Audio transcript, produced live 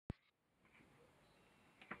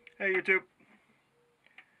Hey YouTube.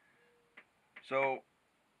 So,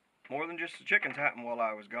 more than just the chickens happened while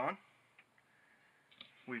I was gone.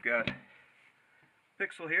 We've got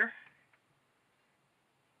Pixel here,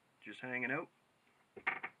 just hanging out.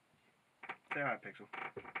 Say hi, Pixel.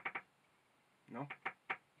 No?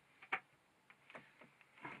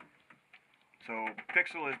 So,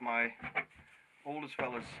 Pixel is my oldest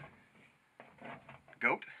fella's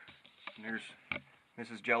goat. And there's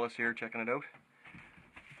Mrs. Jealous here checking it out.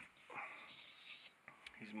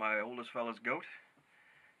 He's my oldest fella's goat,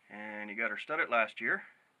 and he got her studded last year.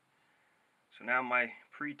 So now my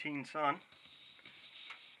preteen son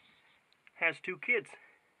has two kids.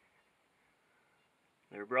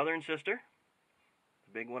 They're brother and sister.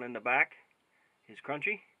 The big one in the back is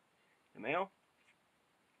Crunchy, the male,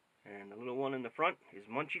 and the little one in the front is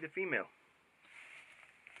Munchie, the female.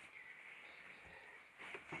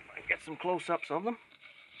 I get some close-ups of them.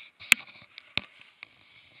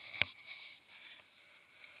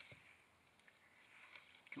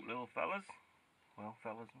 Cute little fellas. Well,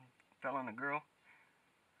 fella and a girl.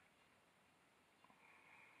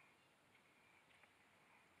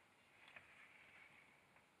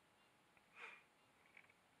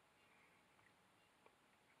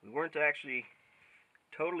 We weren't actually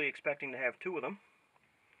totally expecting to have two of them,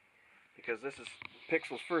 because this is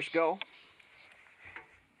Pixel's first go,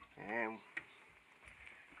 and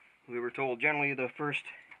we were told generally the first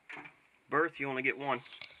birth you only get one.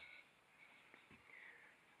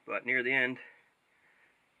 But near the end,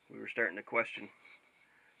 we were starting to question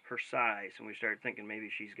her size, and we started thinking maybe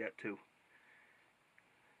she's got two.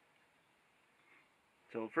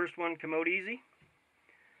 So the first one came out easy.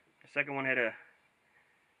 The second one had a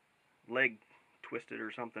leg twisted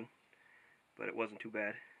or something, but it wasn't too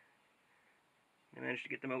bad. I managed to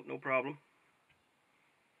get them out no problem.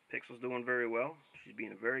 Pixel's doing very well. She's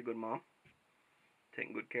being a very good mom,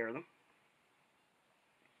 taking good care of them.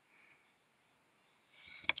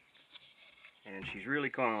 And she's really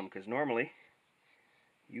calm, because normally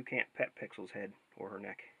you can't pet Pixel's head or her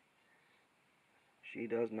neck. She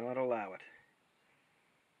does not allow it.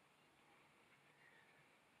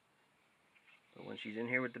 But when she's in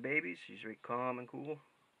here with the babies, she's very calm and cool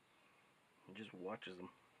and just watches them.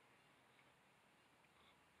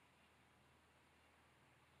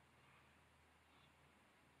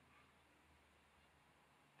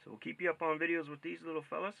 So we'll keep you up on videos with these little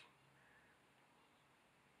fellas.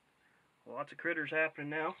 Lots of critters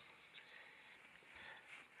happening now.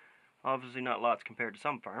 Obviously not lots compared to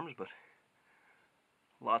some farms, but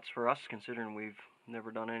lots for us, considering we've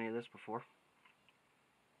never done any of this before.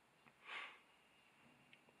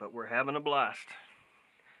 But we're having a blast.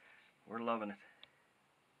 We're loving it.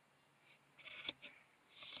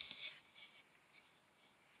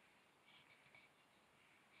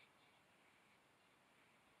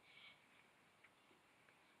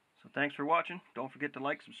 So thanks for watching. Don't forget to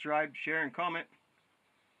like, subscribe, share, and comment.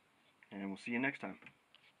 And we'll see you next time.